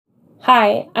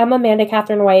Hi, I'm Amanda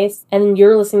Catherine Weiss, and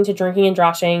you're listening to Drinking and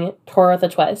Joshing, Torah with a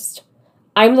Twist.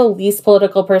 I'm the least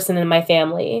political person in my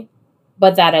family,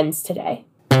 but that ends today.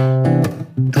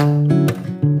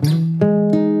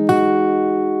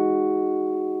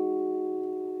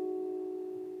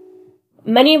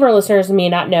 Many of our listeners may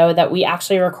not know that we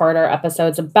actually record our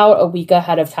episodes about a week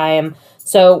ahead of time.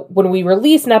 So when we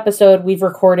release an episode, we've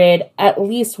recorded at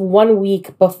least 1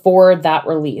 week before that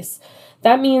release.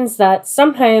 That means that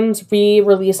sometimes we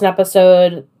release an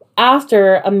episode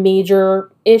after a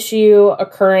major issue,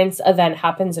 occurrence, event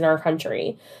happens in our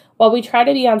country. While we try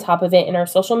to be on top of it in our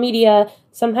social media,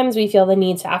 sometimes we feel the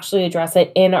need to actually address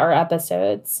it in our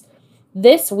episodes.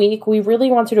 This week, we really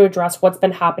wanted to address what's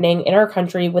been happening in our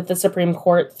country with the Supreme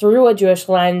Court through a Jewish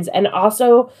lens and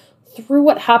also through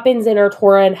what happens in our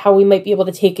Torah and how we might be able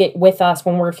to take it with us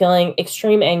when we're feeling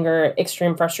extreme anger,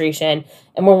 extreme frustration,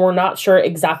 and when we're not sure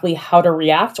exactly how to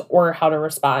react or how to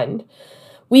respond.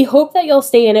 We hope that you'll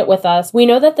stay in it with us. We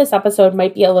know that this episode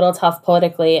might be a little tough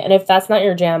politically, and if that's not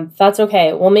your jam, that's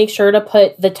okay. We'll make sure to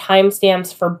put the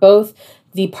timestamps for both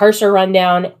the Parsha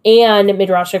rundown and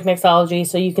Midrashic mixology,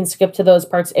 so you can skip to those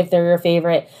parts if they're your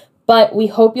favorite. But we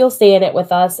hope you'll stay in it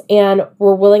with us, and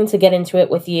we're willing to get into it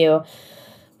with you.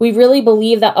 We really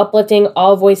believe that uplifting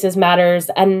all voices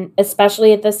matters, and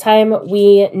especially at this time,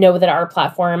 we know that our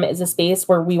platform is a space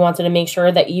where we wanted to make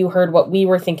sure that you heard what we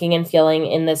were thinking and feeling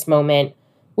in this moment.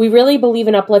 We really believe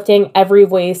in uplifting every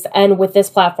voice, and with this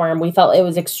platform, we felt it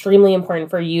was extremely important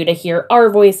for you to hear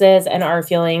our voices and our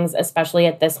feelings, especially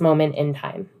at this moment in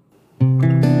time.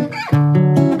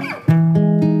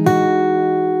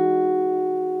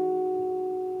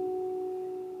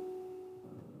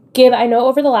 Gib, I know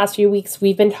over the last few weeks,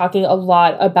 we've been talking a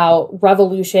lot about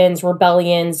revolutions,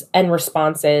 rebellions, and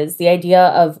responses. The idea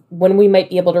of when we might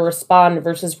be able to respond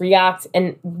versus react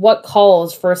and what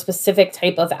calls for a specific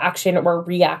type of action or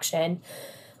reaction.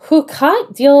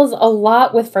 Hukat deals a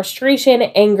lot with frustration,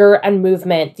 anger, and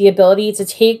movement, the ability to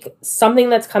take something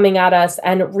that's coming at us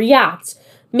and react.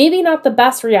 Maybe not the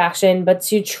best reaction, but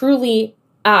to truly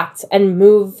act and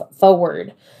move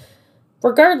forward.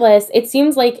 Regardless, it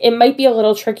seems like it might be a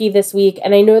little tricky this week,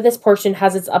 and I know this portion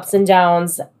has its ups and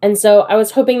downs, and so I was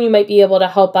hoping you might be able to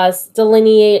help us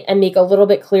delineate and make a little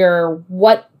bit clearer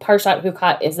what Parshat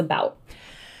Hukat is about.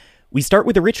 We start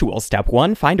with a ritual. Step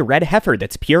 1, find a red heifer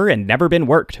that's pure and never been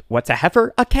worked. What's a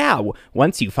heifer? A cow.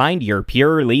 Once you find your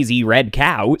pure, lazy red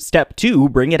cow, Step 2,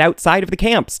 bring it outside of the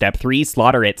camp. Step 3,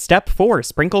 slaughter it. Step 4,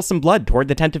 sprinkle some blood toward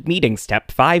the tent of meeting.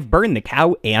 Step 5, burn the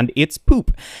cow and its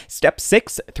poop. Step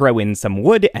 6, throw in some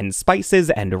wood and spices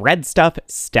and red stuff.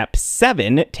 Step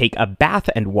 7, take a bath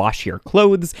and wash your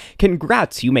clothes.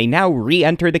 Congrats, you may now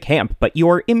re-enter the camp, but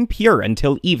you're impure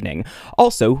until evening.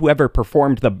 Also, whoever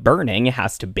performed the burning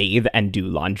has to bathe and do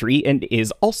laundry and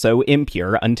is also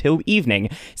impure until evening.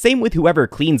 Same with whoever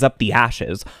cleans up the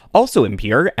ashes. Also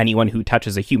impure, anyone who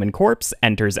touches a human corpse,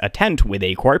 enters a tent with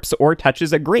a corpse, or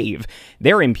touches a grave.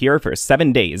 They're impure for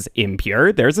 7 days.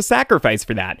 Impure, there's a sacrifice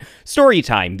for that. Story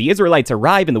time. The Israelites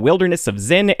arrive in the wilderness of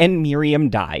Zin and Miriam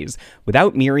dies.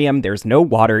 Without Miriam, there's no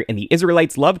water, and the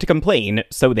Israelites love to complain,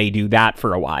 so they do that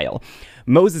for a while.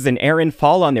 Moses and Aaron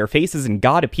fall on their faces and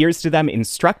God appears to them,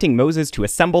 instructing Moses to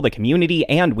assemble the community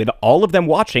and, with all of them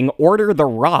watching, order the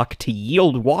rock to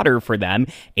yield water for them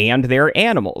and their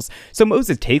animals. So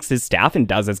Moses takes his staff and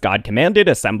does as God commanded,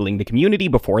 assembling the community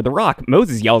before the rock.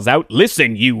 Moses yells out,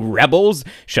 "Listen, you rebels!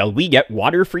 Shall we get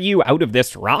water for you out of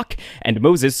this rock?" And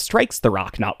Moses strikes the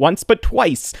rock not once but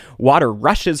twice. Water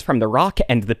rushes from the rock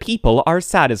and the people are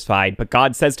satisfied. But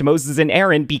God says to Moses and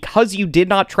Aaron, "Because you did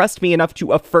not trust me enough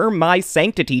to affirm my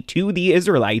sanctity to the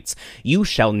Israelites, you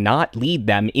shall not lead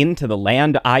them into the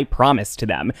land I promised to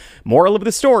them." Moral of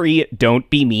the story, don't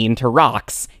be mean to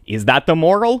rocks. Is that the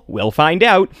moral? We'll find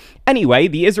out. Anyway,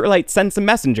 the Israelites send some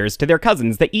messengers to their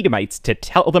cousins, the Edomites, to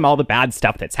tell them all the bad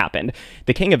stuff that's happened.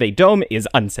 The king of Edom is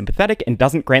unsympathetic and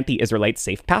doesn't grant the Israelites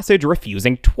safe passage,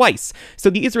 refusing twice. So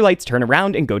the Israelites turn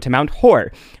around and go to Mount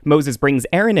Hor. Moses brings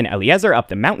Aaron and Eleazar up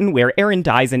the mountain, where Aaron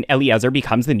dies and Eleazar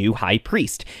becomes the new high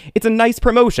priest. It's a nice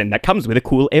promotion that comes with a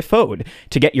cool ephod.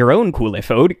 To get your own cool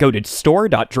ephod, go to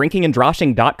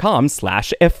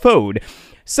store.drinkinganddroshing.com/ephod.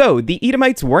 So, the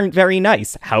Edomites weren't very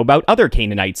nice. How about other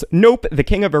Canaanites? Nope, the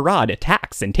king of Arad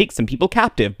attacks and takes some people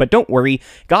captive, but don't worry,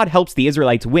 God helps the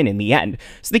Israelites win in the end.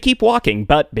 So they keep walking,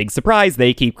 but big surprise,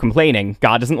 they keep complaining.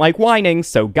 God doesn't like whining,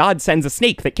 so God sends a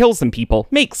snake that kills some people.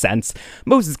 Makes sense.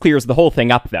 Moses clears the whole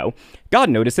thing up, though. God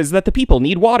notices that the people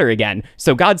need water again,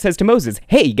 so God says to Moses,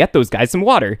 "Hey, get those guys some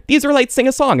water." The Israelites sing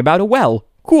a song about a well.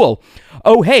 Cool.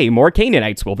 Oh, hey, more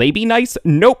Canaanites. Will they be nice?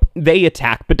 Nope, they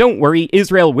attack. But don't worry,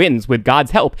 Israel wins with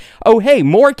God's help. Oh, hey,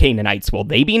 more Canaanites. Will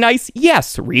they be nice?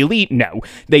 Yes, really? No.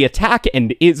 They attack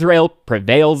and Israel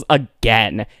prevails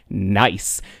again.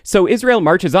 Nice. So Israel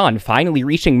marches on, finally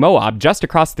reaching Moab just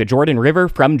across the Jordan River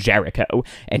from Jericho.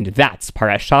 And that's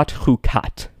Parashat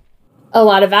Chukat. A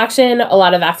lot of action, a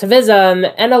lot of activism,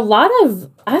 and a lot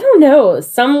of, I don't know,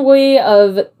 some way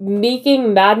of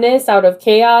making madness out of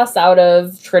chaos, out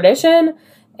of tradition.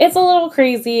 It's a little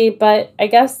crazy, but I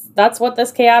guess that's what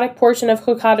this chaotic portion of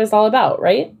Chukat is all about,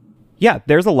 right? Yeah,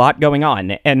 there's a lot going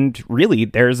on, and really,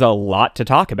 there's a lot to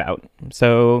talk about.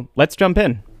 So let's jump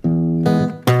in.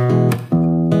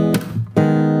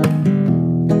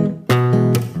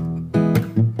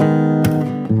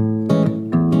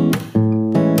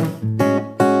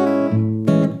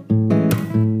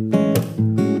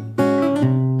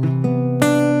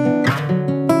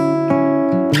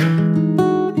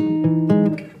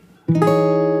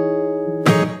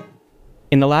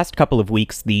 In the last couple of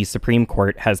weeks, the Supreme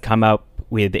Court has come up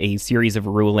with a series of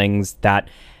rulings that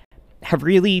have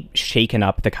really shaken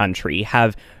up the country,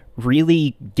 have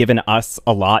really given us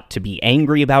a lot to be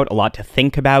angry about, a lot to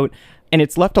think about, and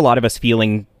it's left a lot of us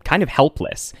feeling kind of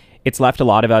helpless. It's left a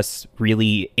lot of us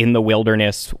really in the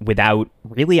wilderness without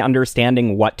really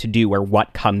understanding what to do or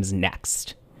what comes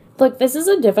next. Look, this is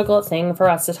a difficult thing for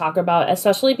us to talk about,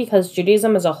 especially because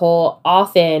Judaism as a whole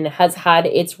often has had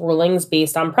its rulings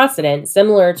based on precedent,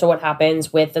 similar to what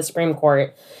happens with the Supreme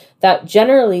Court, that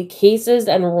generally cases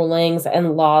and rulings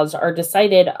and laws are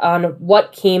decided on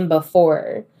what came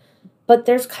before. But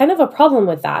there's kind of a problem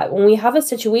with that. When we have a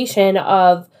situation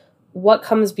of what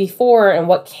comes before and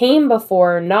what came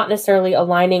before not necessarily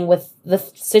aligning with the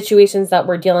situations that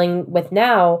we're dealing with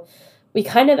now, we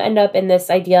kind of end up in this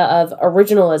idea of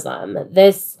originalism,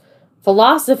 this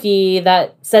philosophy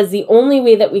that says the only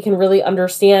way that we can really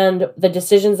understand the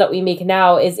decisions that we make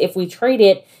now is if we treat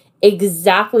it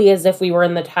exactly as if we were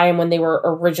in the time when they were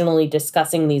originally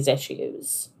discussing these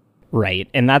issues. Right,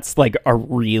 and that's like a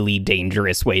really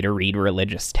dangerous way to read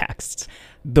religious texts.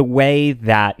 The way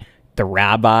that the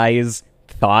rabbis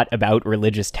thought about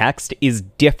religious text is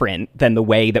different than the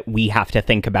way that we have to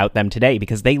think about them today,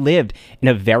 because they lived in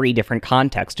a very different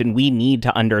context, and we need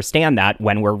to understand that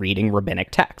when we're reading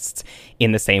rabbinic texts.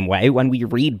 In the same way, when we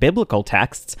read biblical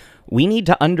texts, we need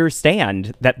to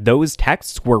understand that those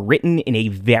texts were written in a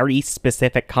very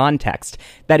specific context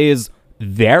that is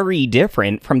very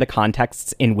different from the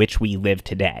contexts in which we live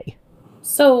today.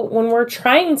 So when we're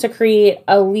trying to create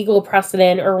a legal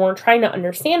precedent, or when we're trying to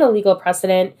understand a legal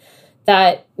precedent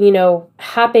that,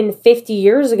 happened 50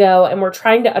 years ago, and we're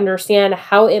trying to understand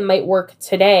how it might work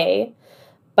today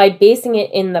by basing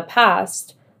it in the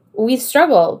past, we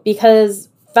struggle because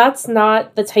that's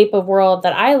not the type of world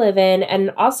that I live in.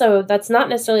 And also, that's not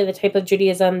necessarily the type of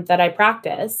Judaism that I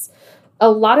practice. A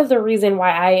lot of the reason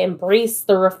why I embrace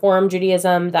the Reform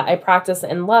Judaism that I practice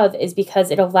and love is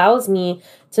because it allows me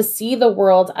to see the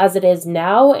world as it is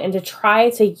now and to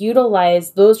try to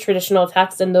utilize those traditional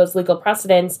texts and those legal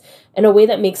precedents in a way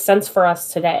that makes sense for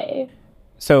us today.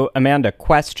 So, Amanda,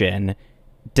 question.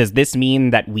 Does this mean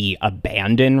that we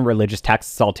abandon religious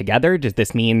texts altogether? Does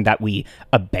this mean that we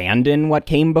abandon what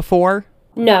came before?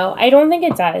 No, I don't think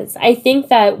it does. I think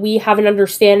that we have an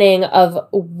understanding of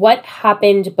what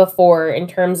happened before in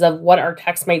terms of what our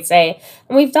text might say.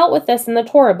 And we've dealt with this in the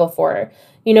Torah before.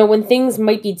 When things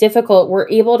might be difficult, we're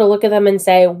able to look at them and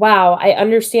say, wow, I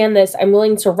understand this. I'm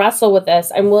willing to wrestle with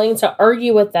this. I'm willing to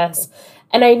argue with this.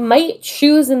 And I might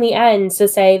choose in the end to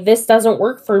say, this doesn't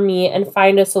work for me and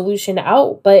find a solution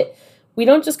out. But we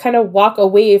don't just kind of walk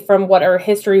away from what our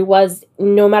history was,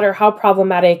 no matter how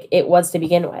problematic it was to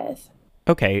begin with.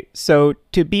 Okay, so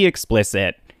to be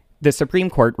explicit, the Supreme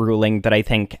Court ruling that I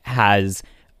think has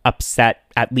upset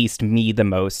at least me the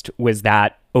most was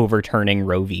that overturning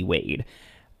Roe v. Wade.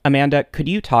 Amanda, could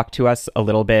you talk to us a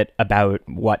little bit about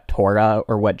what Torah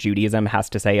or what Judaism has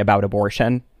to say about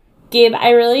abortion? Gabe,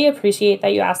 I really appreciate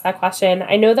that you asked that question.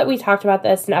 I know that we talked about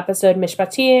this in episode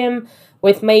Mishpatim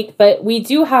with Mike, but we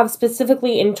do have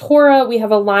specifically in Torah, we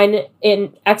have a line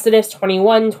in Exodus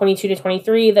 21, 22 to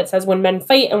 23 that says when men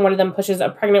fight and one of them pushes a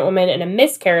pregnant woman and a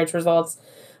miscarriage results,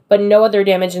 but no other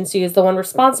damage ensues, the one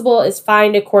responsible is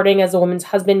fined according as the woman's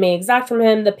husband may exact from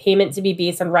him the payment to be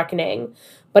based on reckoning.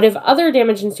 But if other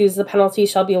damage ensues, the penalty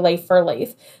shall be life for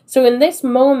life. So in this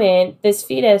moment, this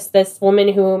fetus, this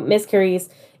woman who miscarries,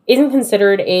 isn't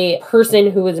considered a person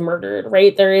who was murdered,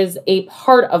 right? There is a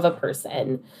part of a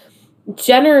person.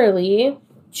 Generally,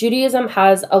 Judaism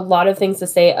has a lot of things to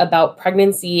say about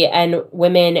pregnancy and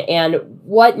women and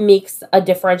what makes a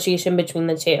differentiation between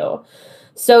the two.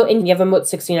 So in Yevamot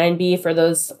 69b, for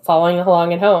those following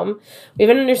along at home, we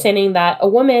have an understanding that a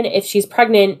woman, if she's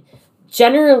pregnant,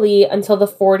 generally until the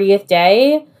 40th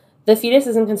day, the fetus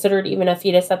isn't considered even a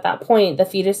fetus at that point. The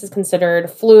fetus is considered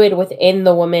fluid within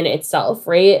the woman itself,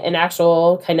 right? An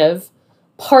actual kind of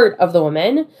part of the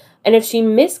woman. And if she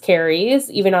miscarries,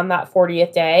 even on that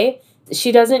 40th day,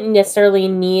 she doesn't necessarily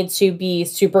need to be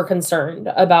super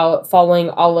concerned about following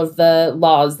all of the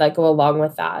laws that go along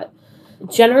with that.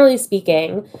 Generally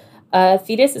speaking, a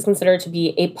fetus is considered to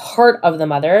be a part of the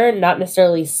mother, not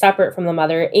necessarily separate from the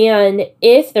mother. And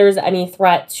if there's any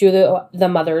threat to the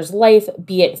mother's life,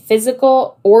 be it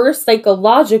physical or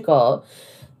psychological,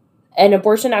 an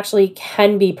abortion actually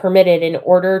can be permitted in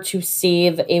order to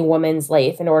save a woman's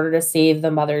life, in order to save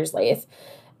the mother's life.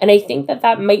 And I think that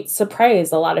that might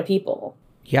surprise a lot of people.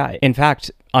 Yeah, in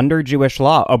fact, under Jewish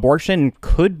law, abortion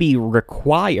could be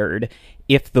required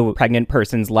if the pregnant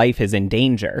person's life is in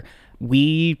danger.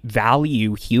 We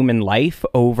value human life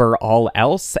over all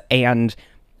else, and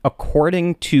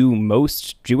according to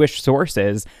most Jewish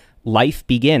sources, life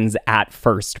begins at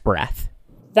first breath.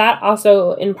 That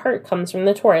also, in part, comes from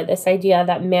the Torah, this idea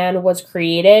that man was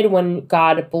created when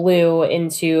God blew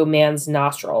into man's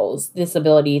nostrils this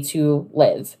ability to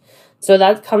live. So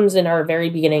that comes in our very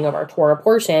beginning of our Torah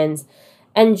portions.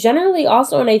 And generally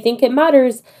also, and I think it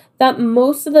matters, that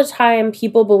most of the time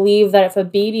people believe that if a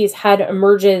baby's head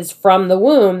emerges from the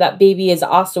womb, that baby is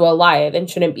also alive and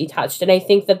shouldn't be touched. And I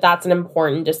think that that's an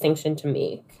important distinction to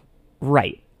make.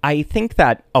 Right. I think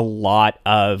that a lot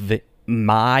of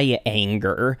my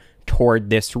anger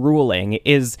toward this ruling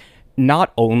is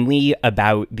not only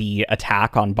about the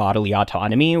attack on bodily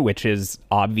autonomy, which is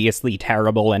obviously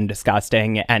terrible and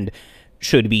disgusting and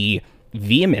should be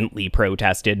vehemently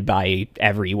protested by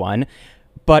everyone,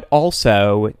 but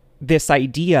also this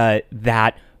idea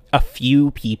that a few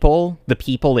people, the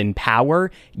people in power,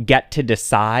 get to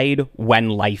decide when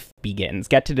life begins,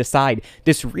 get to decide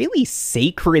this really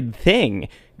sacred thing,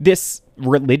 this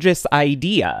religious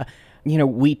idea. You know,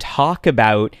 we talk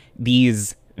about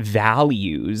these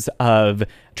values of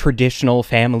traditional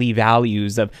family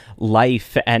values of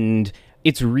life, and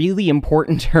it's really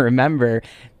important to remember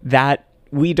that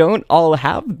we don't all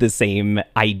have the same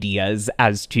ideas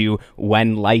as to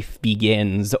when life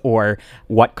begins or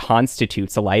what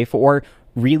constitutes a life or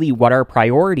really what our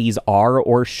priorities are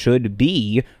or should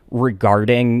be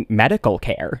regarding medical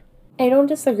care. I don't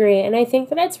disagree. And I think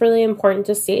that it's really important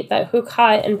to state that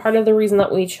Hukat, and part of the reason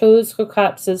that we chose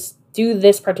Hukat to do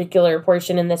this particular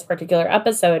portion in this particular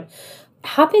episode,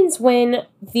 happens when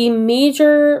the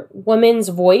major woman's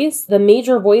voice, the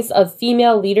major voice of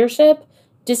female leadership,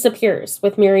 disappears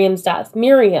with Miriam's death.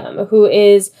 Miriam, who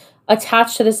is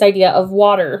attached to this idea of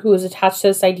water, who is attached to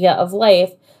this idea of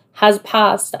life, has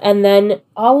passed. And then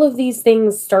all of these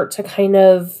things start to kind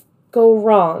of go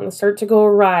wrong, start to go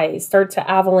awry, start to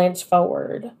avalanche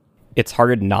forward. It's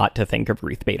hard not to think of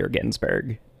Ruth Bader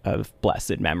Ginsburg of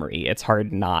blessed memory. It's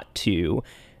hard not to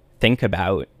think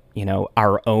about, you know,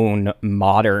 our own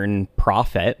modern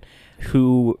prophet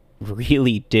who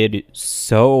really did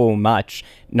so much,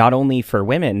 not only for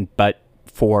women, but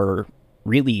for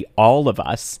really all of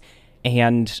us.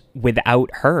 And without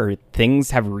her,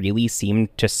 things have really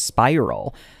seemed to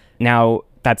spiral. Now,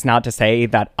 that's not to say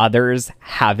that others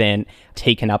haven't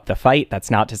taken up the fight.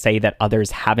 That's not to say that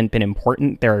others haven't been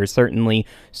important. There are certainly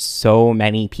so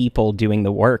many people doing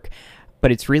the work.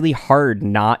 But it's really hard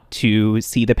not to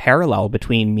see the parallel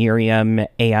between Miriam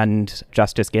and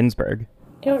Justice Ginsburg.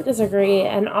 I don't disagree.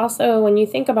 And also, when you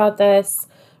think about this,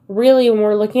 really, when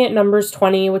we're looking at Numbers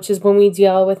 20, which is when we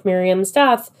deal with Miriam's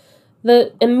death,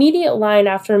 the immediate line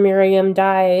after Miriam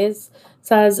dies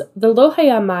says, V'lo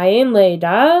haya mayim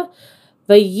le'eda,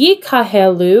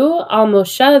 v'yikahelu al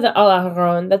Moshe al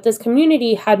Aharon, that this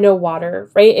community had no water,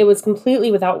 right? It was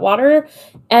completely without water.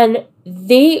 And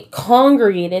they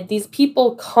congregated, these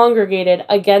people congregated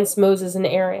against Moses and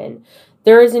Aaron.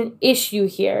 There is an issue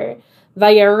here.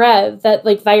 Vayarev, that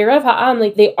like Vayarev Ha'am,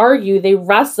 like they argue, they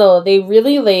wrestle, they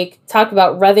really like talk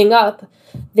about revving up.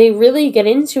 They really get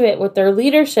into it with their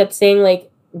leadership, saying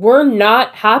like, we're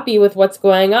not happy with what's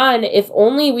going on. If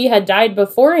only we had died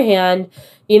beforehand,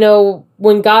 you know,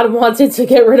 when God wanted to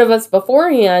get rid of us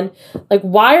beforehand, like,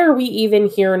 why are we even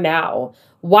here now?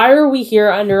 Why are we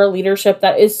here under a leadership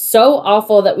that is so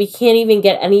awful that we can't even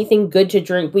get anything good to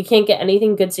drink? We can't get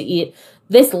anything good to eat.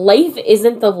 This life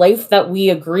isn't the life that we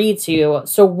agreed to.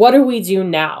 So what do we do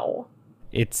now?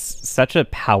 It's such a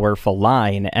powerful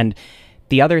line. And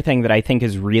the other thing that I think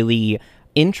is really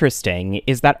interesting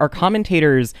is that our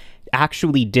commentators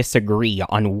actually disagree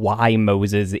on why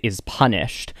Moses is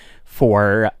punished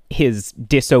for his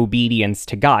disobedience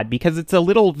to God, because it's a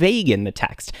little vague in the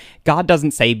text. God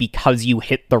doesn't say because you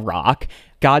hit the rock.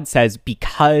 God says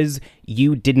because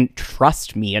you didn't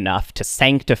trust me enough to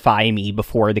sanctify me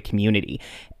before the community.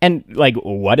 And like,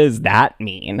 what does that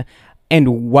mean?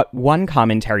 And what one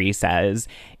commentary says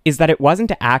is that it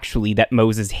wasn't actually that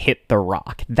Moses hit the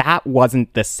rock. That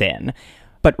wasn't the sin.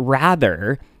 But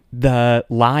rather, the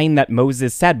line that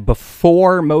Moses said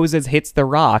before Moses hits the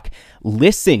rock,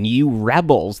 listen, you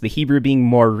rebels, the Hebrew being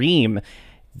morim,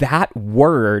 that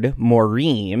word,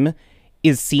 morim,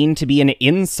 is seen to be an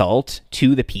insult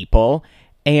to the people.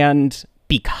 And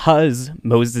because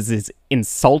Moses is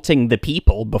insulting the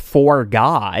people before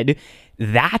God,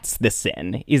 that's the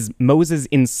sin, is Moses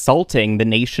insulting the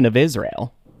nation of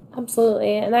Israel.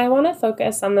 Absolutely. And I want to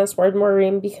focus on this word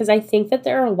morim because I think that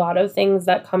there are a lot of things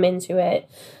that come into it.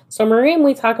 So morim,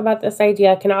 we talk about this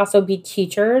idea, can also be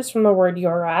teachers from the word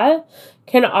yorah,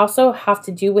 can also have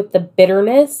to do with the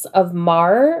bitterness of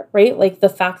mar, right? Like the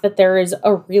fact that there is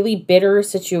a really bitter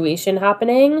situation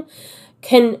happening,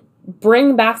 can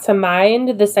bring back to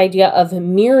mind this idea of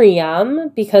Miriam,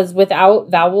 because without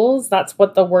vowels, that's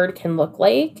what the word can look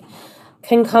like.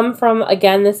 Can come from,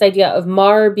 again, this idea of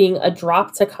mar being a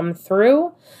drop to come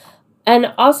through,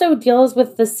 and also deals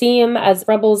with the same as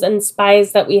rebels and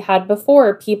spies that we had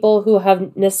before, people who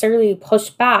have necessarily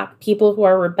pushed back, people who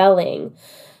are rebelling.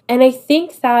 And I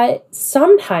think that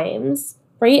sometimes,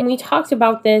 right, and we talked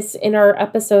about this in our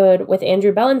episode with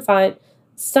Andrew Belenfant,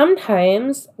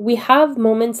 sometimes we have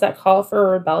moments that call for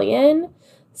a rebellion.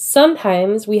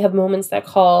 Sometimes we have moments that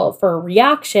call for a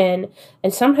reaction,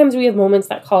 and sometimes we have moments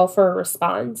that call for a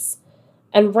response.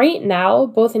 And right now,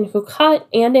 both in Hukat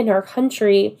and in our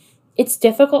country, it's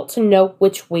difficult to know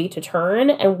which way to turn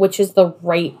and which is the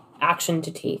right action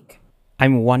to take.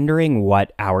 I'm wondering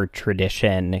what our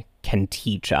tradition can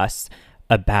teach us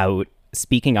about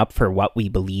speaking up for what we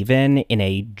believe in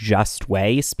a just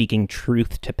way, speaking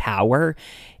truth to power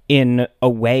in a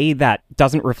way that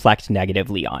doesn't reflect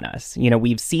negatively on us. You know,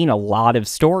 we've seen a lot of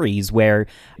stories where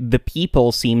the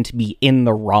people seem to be in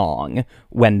the wrong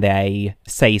when they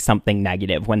say something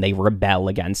negative, when they rebel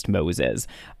against Moses.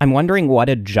 I'm wondering what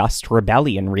a just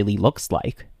rebellion really looks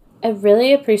like. I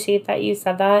really appreciate that you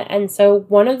said that. And so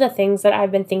one of the things that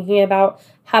I've been thinking about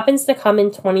happens to come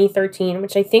in 2013,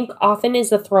 which I think often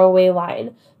is a throwaway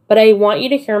line. But I want you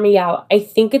to hear me out. I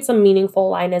think it's a meaningful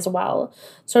line as well.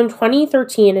 So in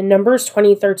 2013, in Numbers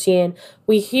 2013,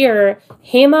 we hear,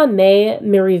 Hema me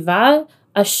miriva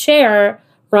asher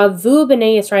ravu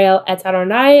b'nei Yisrael et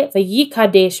Adonai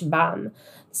v'yikadesh bam.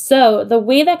 So the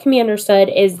way that can be understood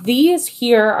is these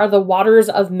here are the waters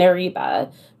of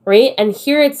Meribah, right? And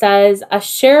here it says,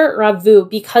 asher ravu,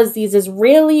 because these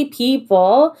Israeli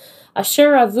people,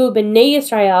 asher ravu b'nei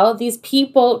Yisrael, these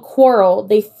people quarreled,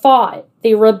 they fought,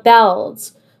 they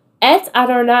rebelled, et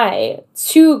Adonai,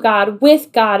 to God,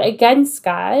 with God, against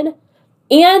God,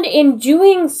 and in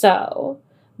doing so,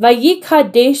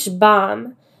 vayikadesh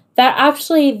bam, that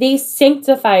actually they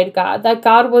sanctified God, that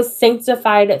God was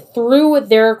sanctified through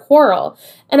their quarrel.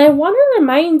 And I want to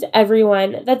remind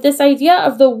everyone that this idea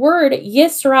of the word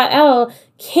Yisrael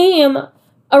came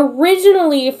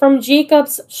originally from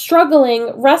Jacob's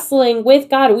struggling, wrestling with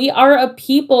God. We are a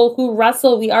people who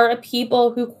wrestle. We are a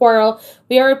people who quarrel.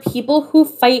 We are a people who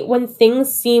fight when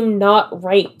things seem not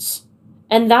right.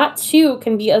 And that too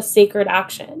can be a sacred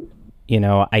action. You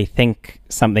know, I think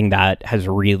something that has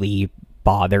really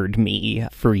bothered me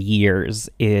for years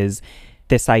is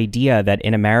this idea that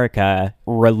in America,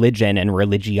 religion and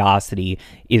religiosity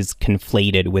is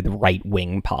conflated with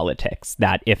right-wing politics.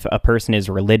 That if a person is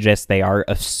religious, they are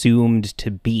assumed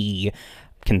to be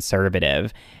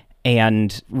conservative.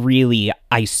 And really,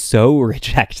 I so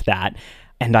reject that.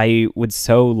 And I would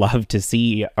so love to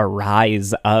see a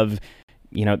rise of,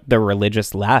 you know, the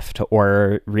religious left,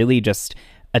 or really just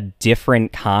a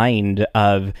different kind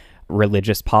of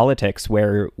religious politics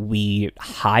where we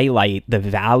highlight the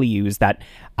values that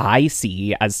I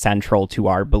see as central to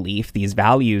our belief, these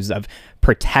values of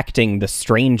protecting the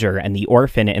stranger and the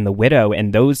orphan and the widow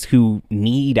and those who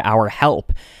need our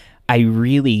help.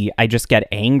 I just get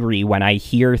angry when I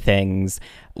hear things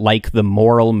like the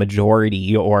moral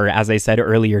majority, or as I said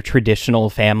earlier, traditional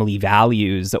family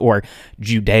values or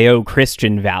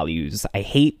Judeo-Christian values. I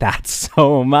hate that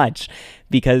so much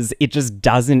because it just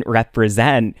doesn't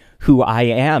represent who I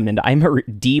am. And I'm a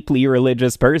deeply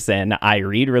religious person. I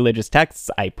read religious texts,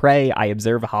 I pray, I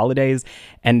observe holidays,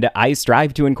 and I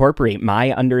strive to incorporate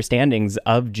my understandings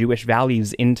of Jewish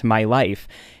values into my life.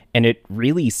 And it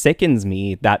really sickens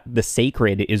me that the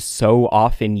sacred is so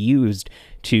often used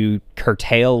to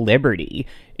curtail liberty.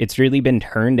 It's really been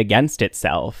turned against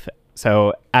itself.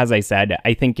 So, as I said,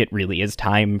 I think it really is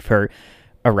time for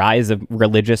a rise of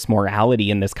religious morality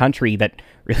in this country that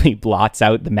really blots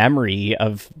out the memory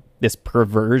of this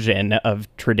perversion of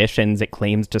traditions it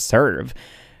claims to serve.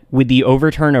 With the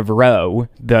overturn of Roe,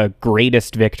 the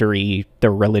greatest victory the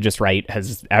religious right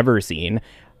has ever seen,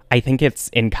 I think it's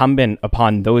incumbent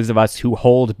upon those of us who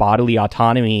hold bodily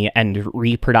autonomy and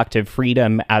reproductive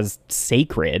freedom as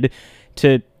sacred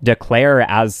to declare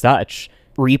as such.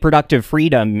 Reproductive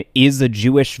freedom is a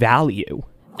Jewish value.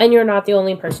 And you're not the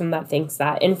only person that thinks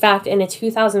that. In fact, in a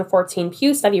 2014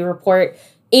 Pew study report,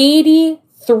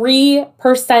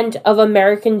 83% of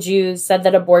American Jews said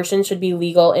that abortion should be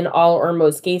legal in all or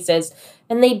most cases.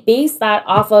 And they base that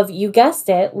off of, you guessed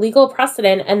it, legal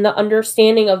precedent and the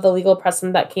understanding of the legal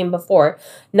precedent that came before.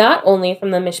 Not only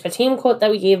from the Mishpatim quote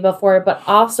that we gave before, but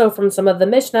also from some of the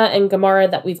Mishnah and Gemara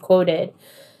that we've quoted.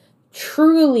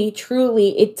 Truly,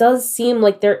 it does seem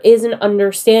like there is an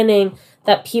understanding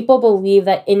that people believe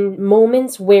that in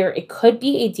moments where it could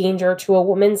be a danger to a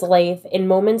woman's life, in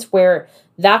moments where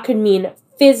that could mean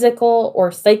physical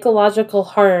or psychological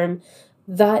harm,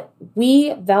 that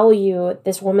we value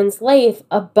this woman's life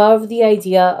above the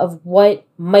idea of what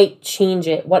might change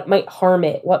it, what might harm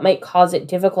it, what might cause it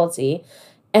difficulty,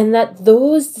 and that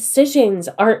those decisions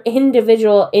are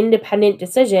individual, independent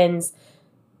decisions,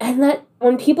 and that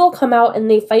when people come out and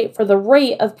they fight for the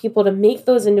right of people to make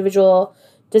those individual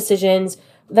decisions,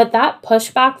 that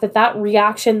pushback, that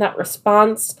reaction, that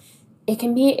response, it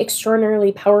can be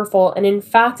extraordinarily powerful. And in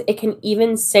fact, it can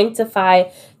even sanctify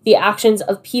the actions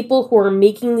of people who are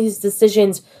making these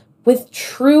decisions with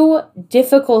true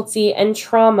difficulty and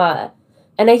trauma.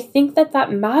 And I think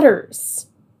that matters.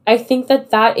 I think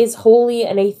that is holy,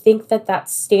 and I think that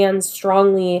stands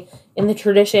strongly in the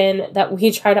tradition that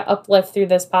we try to uplift through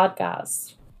this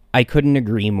podcast. I couldn't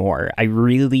agree more. I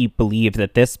really believe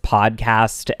that this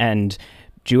podcast and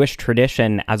Jewish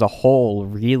tradition as a whole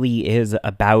really is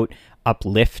about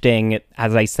uplifting,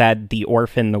 as I said, the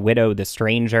orphan, the widow, the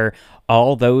stranger,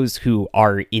 all those who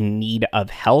are in need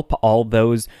of help, all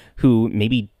those who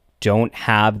maybe don't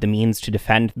have the means to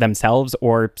defend themselves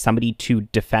or somebody to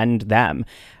defend them.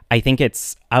 I think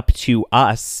it's up to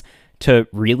us to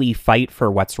really fight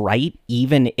for what's right,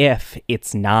 even if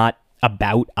it's not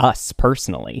about us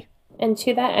personally. And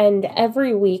to that end,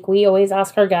 every week we always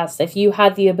ask our guests, if you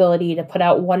had the ability to put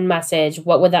out one message,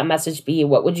 what would that message be?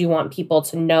 What would you want people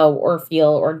to know or feel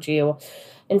or do?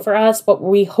 And for us, what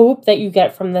we hope that you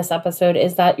get from this episode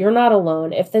is that you're not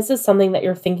alone. If this is something that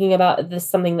you're thinking about, if this is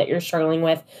something that you're struggling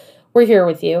with, we're here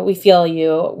with you. We feel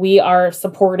you. We are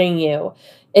supporting you.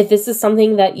 If this is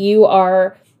something that you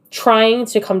are trying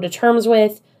to come to terms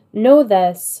with, know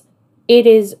this. It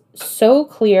is so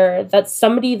clear that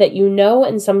somebody that you know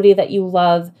and somebody that you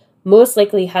love most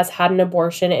likely has had an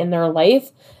abortion in their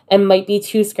life and might be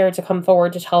too scared to come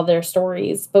forward to tell their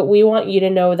stories. But we want you to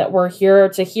know that we're here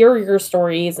to hear your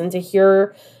stories and to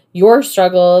hear your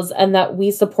struggles, and that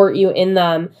we support you in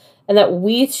them, and that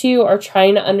we too are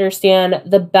trying to understand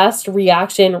the best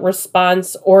reaction,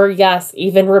 response, or yes,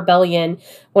 even rebellion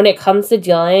when it comes to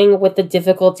dealing with the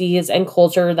difficulties and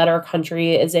culture that our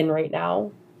country is in right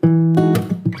now.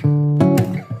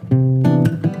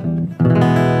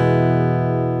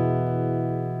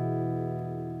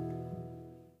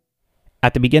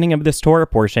 At the beginning of this Torah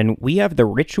portion, we have the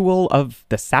ritual of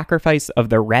the sacrifice of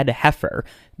the red heifer,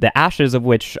 the ashes of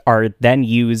which are then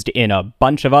used in a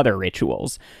bunch of other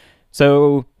rituals.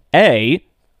 So, A,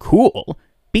 cool.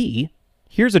 B,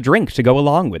 here's a drink to go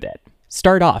along with it.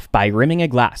 Start off by rimming a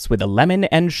glass with a lemon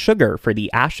and sugar for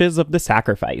the ashes of the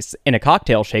sacrifice. In a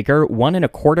cocktail shaker, 1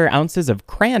 1/4 ounces of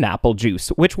cran apple juice,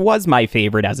 which was my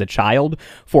favorite as a child,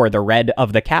 for the red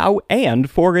of the cow and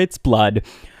for its blood.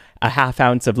 A 1/2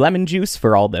 ounce of lemon juice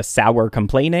for all the sour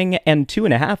complaining, and 2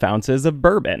 1/2 ounces of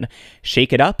bourbon.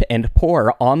 Shake it up and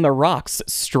pour on the rocks,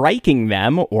 striking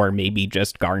them, or maybe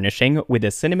just garnishing, with a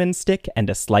cinnamon stick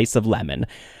and a slice of lemon.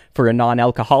 For a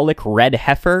non-alcoholic red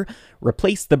heifer,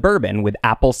 replace the bourbon with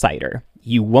apple cider.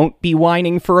 You won't be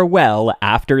whining for a well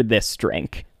after this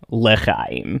drink.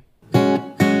 L'chaim.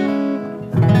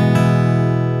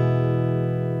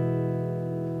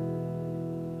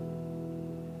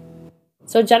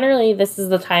 So generally, this is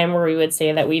the time where we would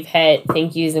say that we've hit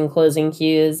thank yous and closing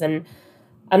cues. And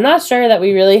I'm not sure that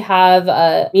we really have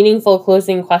a meaningful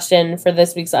closing question for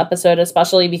this week's episode,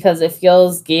 especially because it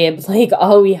feels, Gabe, like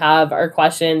all we have are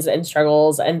questions and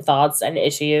struggles and thoughts and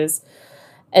issues.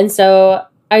 And so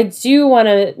I do want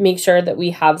to make sure that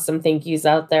we have some thank yous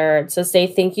out there to say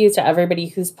thank you to everybody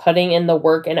who's putting in the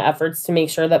work and efforts to make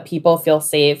sure that people feel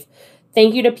safe.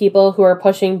 Thank you to people who are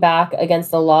pushing back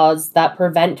against the laws that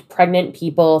prevent pregnant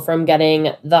people from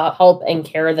getting the help and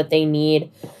care that they need.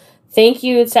 Thank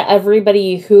you to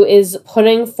everybody who is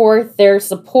putting forth their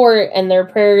support and their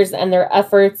prayers and their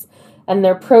efforts and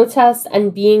their protests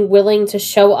and being willing to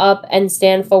show up and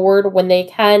stand forward when they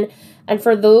can. And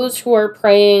for those who are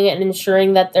praying and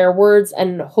ensuring that their words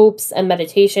and hopes and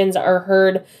meditations are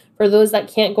heard, for those that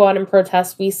can't go out and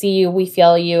protest, we see you, we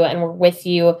feel you, and we're with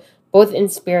you, both in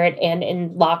spirit and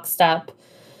in lockstep.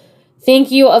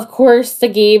 Thank you, of course, to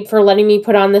Gabe for letting me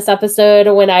put on this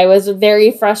episode when I was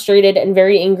very frustrated and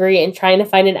very angry and trying to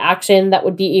find an action that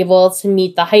would be able to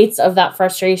meet the heights of that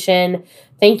frustration.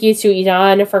 Thank you to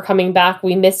Idan for coming back.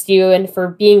 We missed you, and for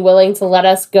being willing to let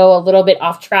us go a little bit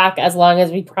off track as long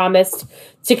as we promised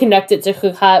to connect it to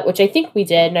Chughat, which I think we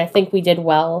did, and I think we did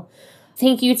well.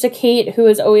 Thank you to Kate, who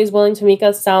is always willing to make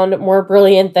us sound more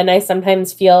brilliant than I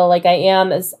sometimes feel like I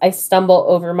am as I stumble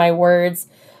over my words.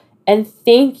 And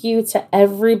thank you to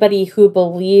everybody who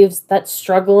believes that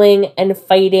struggling and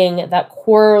fighting, that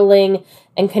quarreling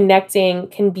and connecting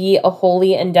can be a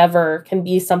holy endeavor, can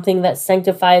be something that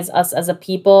sanctifies us as a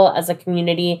people, as a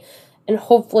community, and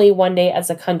hopefully one day as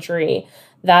a country.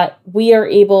 That we are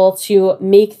able to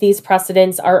make these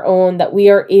precedents our own, that we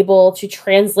are able to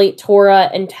translate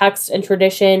Torah and text and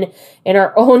tradition in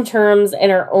our own terms, in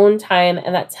our own time,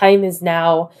 and that time is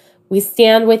now. We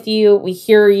stand with you, we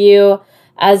hear you.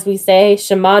 As we say,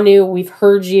 Shemanu, we've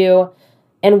heard you,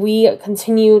 and we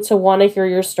continue to want to hear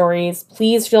your stories.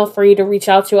 Please feel free to reach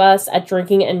out to us at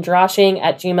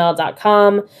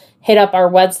drinkingandjoshing@gmail.com. Hit up our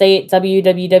website,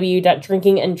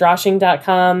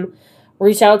 www.drinkingandjoshing.com.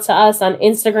 Reach out to us on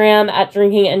Instagram at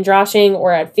drinkingandjoshing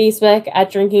or at Facebook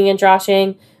at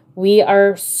drinkingandjoshing. We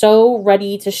are so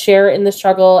ready to share in the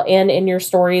struggle and in your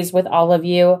stories with all of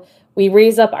you. We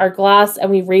raise up our glass and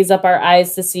we raise up our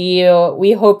eyes to see you.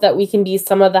 We hope that we can be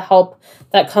some of the help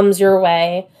that comes your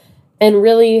way. And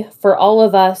really, for all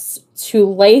of us, to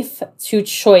life, to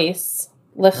choice,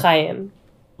 l'chaim.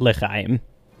 L'chaim.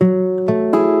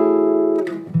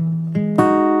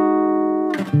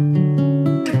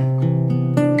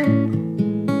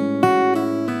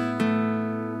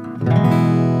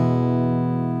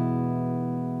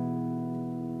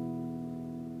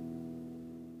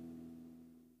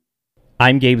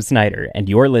 I'm Gabe Snyder, and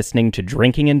you're listening to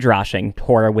Drinking and Droshing,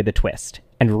 Torah with a Twist.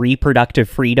 And reproductive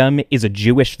freedom is a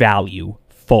Jewish value,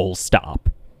 full stop.